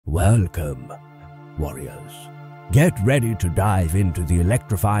Welcome, warriors. Get ready to dive into the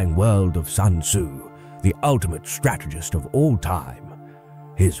electrifying world of Sun Tzu, the ultimate strategist of all time.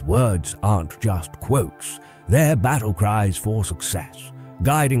 His words aren't just quotes, they're battle cries for success,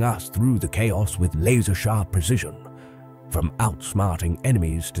 guiding us through the chaos with laser-sharp precision. From outsmarting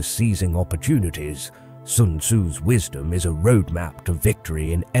enemies to seizing opportunities, Sun Tzu's wisdom is a roadmap to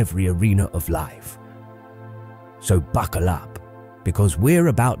victory in every arena of life. So buckle up, because we're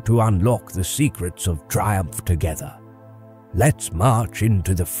about to unlock the secrets of triumph together. Let's march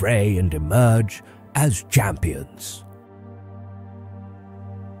into the fray and emerge as champions.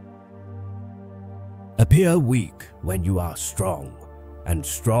 Appear weak when you are strong, and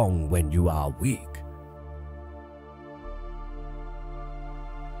strong when you are weak.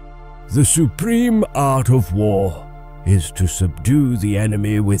 The supreme art of war is to subdue the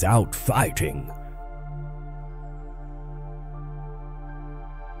enemy without fighting.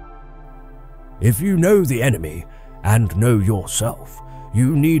 If you know the enemy and know yourself,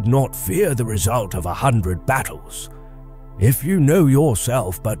 you need not fear the result of 100 battles. If you know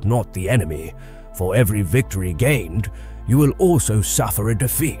yourself but not the enemy, for every victory gained, you will also suffer a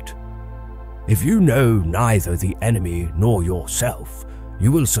defeat. If you know neither the enemy nor yourself,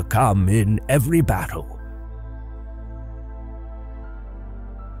 you will succumb in every battle.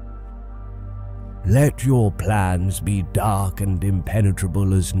 Let your plans be dark and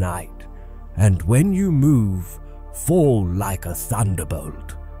impenetrable as night, and when you move, fall like a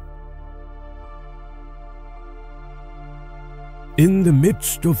thunderbolt. In the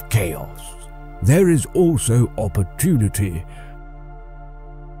midst of chaos, there is also opportunity.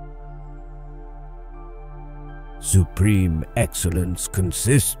 Supreme excellence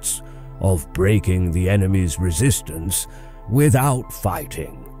consists of breaking the enemy's resistance without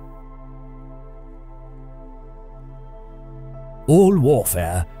fighting. All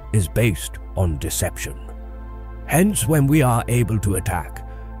warfare is based on deception. Hence, when we are able to attack,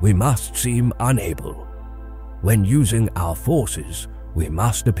 we must seem unable. When using our forces, we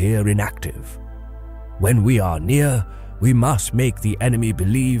must appear inactive. When we are near, we must make the enemy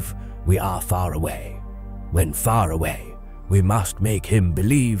believe we are far away. When far away, we must make him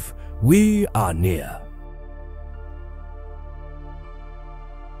believe we are near.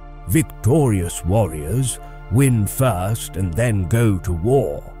 Victorious warriors win first and then go to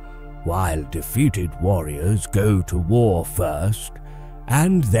war, while defeated warriors go to war first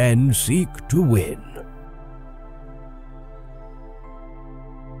and then seek to win.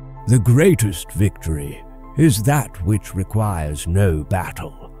 The greatest victory is that which requires no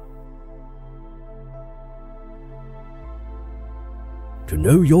battle. To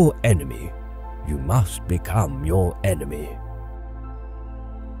know your enemy, you must become your enemy.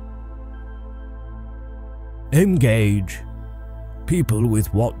 Engage people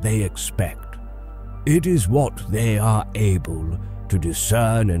with what they expect. It is what they are able to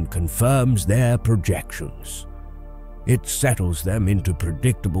discern and confirms their projections. It settles them into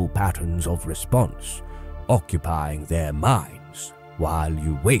predictable patterns of response, occupying their minds while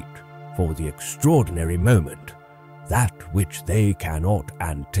you wait for the extraordinary moment, that which they cannot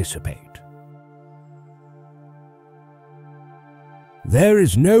anticipate. There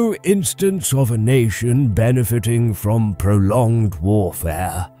is no instance of a nation benefiting from prolonged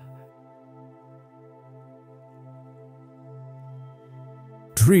warfare.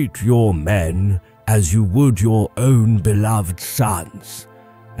 Treat your men as you would your own beloved sons,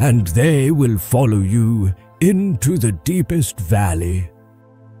 and they will follow you into the deepest valley.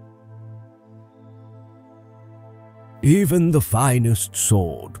 Even the finest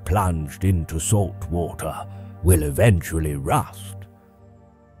sword plunged into salt water will eventually rust.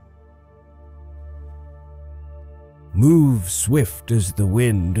 Move swift as the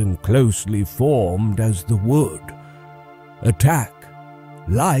wind and closely formed as the wood. Attack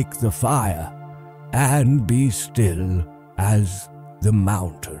like the fire, and be still as the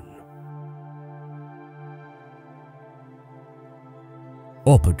mountain.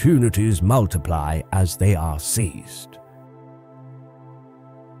 Opportunities multiply as they are seized.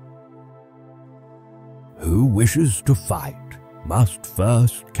 Who wishes to fight must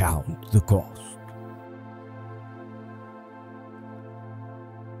first count the cost.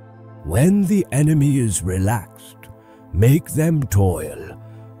 When the enemy is relaxed, make them toil.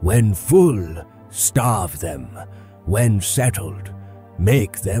 When full, starve them. When settled,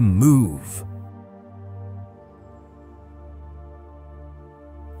 make them move.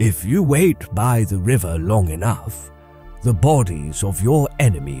 If you wait by the river long enough, the bodies of your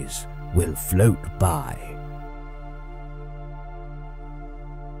enemies will float by.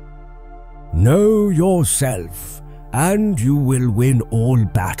 Know yourself and you will win all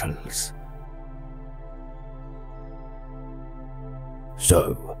battles.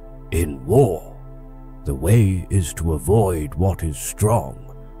 So, in war, the way is to avoid what is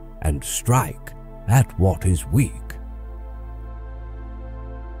strong and strike at what is weak.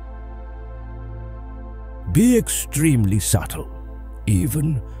 Be extremely subtle,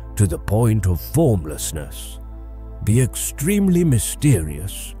 even to the point of formlessness. Be extremely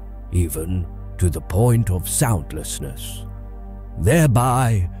mysterious, even to the point of soundlessness.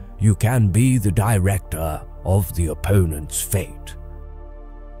 Thereby, you can be the director of the opponent's fate.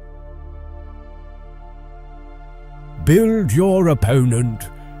 Build your opponent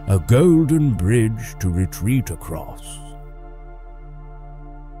a golden bridge to retreat across.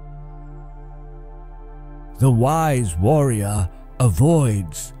 The wise warrior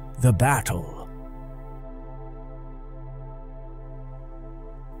avoids the battle.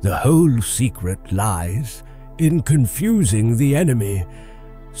 The whole secret lies in confusing the enemy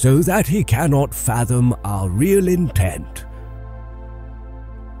so that he cannot fathom our real intent.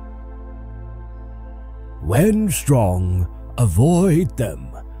 When strong, avoid them.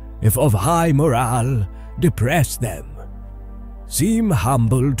 If of high morale, depress them. Seem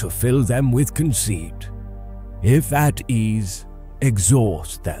humble to fill them with conceit. If at ease,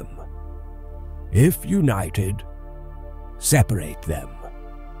 exhaust them. If united, separate them.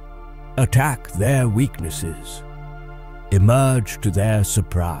 Attack their weaknesses. Emerge to their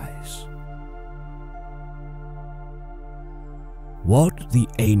surprise. What the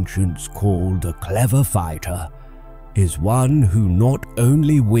ancients called a clever fighter is one who not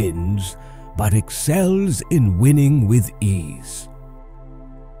only wins, but excels in winning with ease.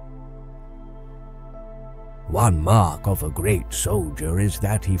 One mark of a great soldier is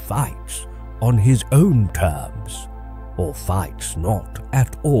that he fights on his own terms, or fights not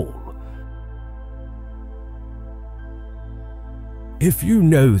at all. If you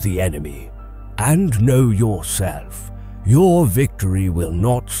know the enemy and know yourself, your victory will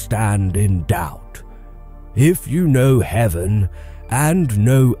not stand in doubt. If you know heaven and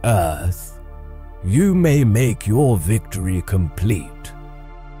know earth, you may make your victory complete.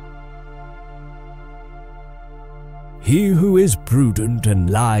 He who is prudent and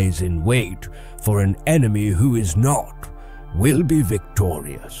lies in wait for an enemy who is not will be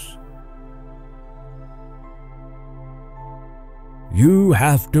victorious. You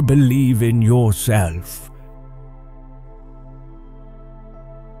have to believe in yourself.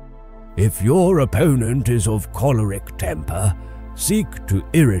 If your opponent is of choleric temper, seek to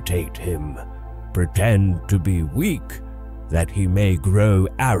irritate him. Pretend to be weak, that he may grow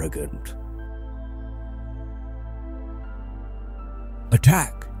arrogant.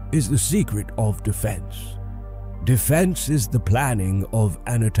 Attack is the secret of defense. Defense is the planning of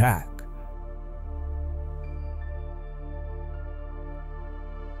an attack.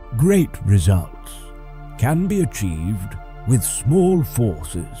 Great results can be achieved with small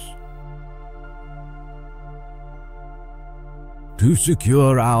forces. To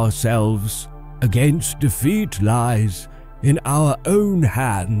secure ourselves against defeat lies in our own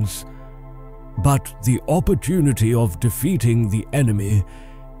hands, but the opportunity of defeating the enemy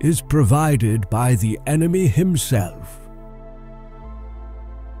is provided by the enemy himself.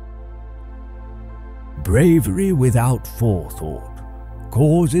 Bravery without forethought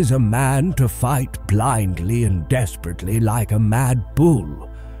causes a man to fight blindly and desperately like a mad bull.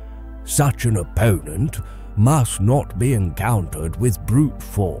 Such an opponent must not be encountered with brute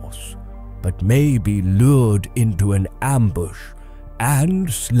force, but may be lured into an ambush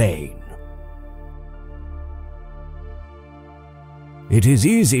and slain. It is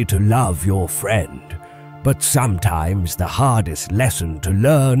easy to love your friend, but sometimes the hardest lesson to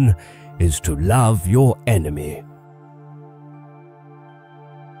learn is to love your enemy.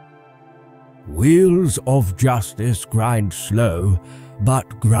 Wheels of justice grind slow,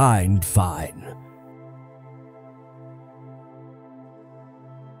 but grind fine.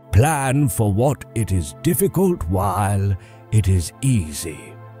 Plan for what it is difficult while it is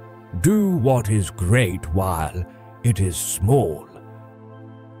easy. Do what is great while it is small.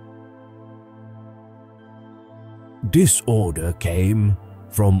 Disorder came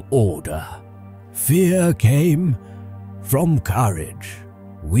from order. Fear came from courage.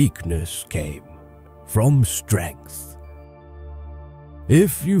 Weakness came from strength.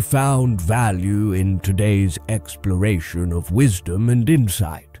 If you found value in today's exploration of wisdom and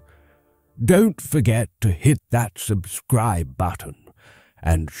insight, don't forget to hit that subscribe button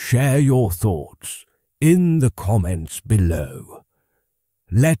and share your thoughts in the comments below.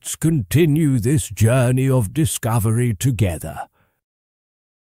 Let's continue this journey of discovery together.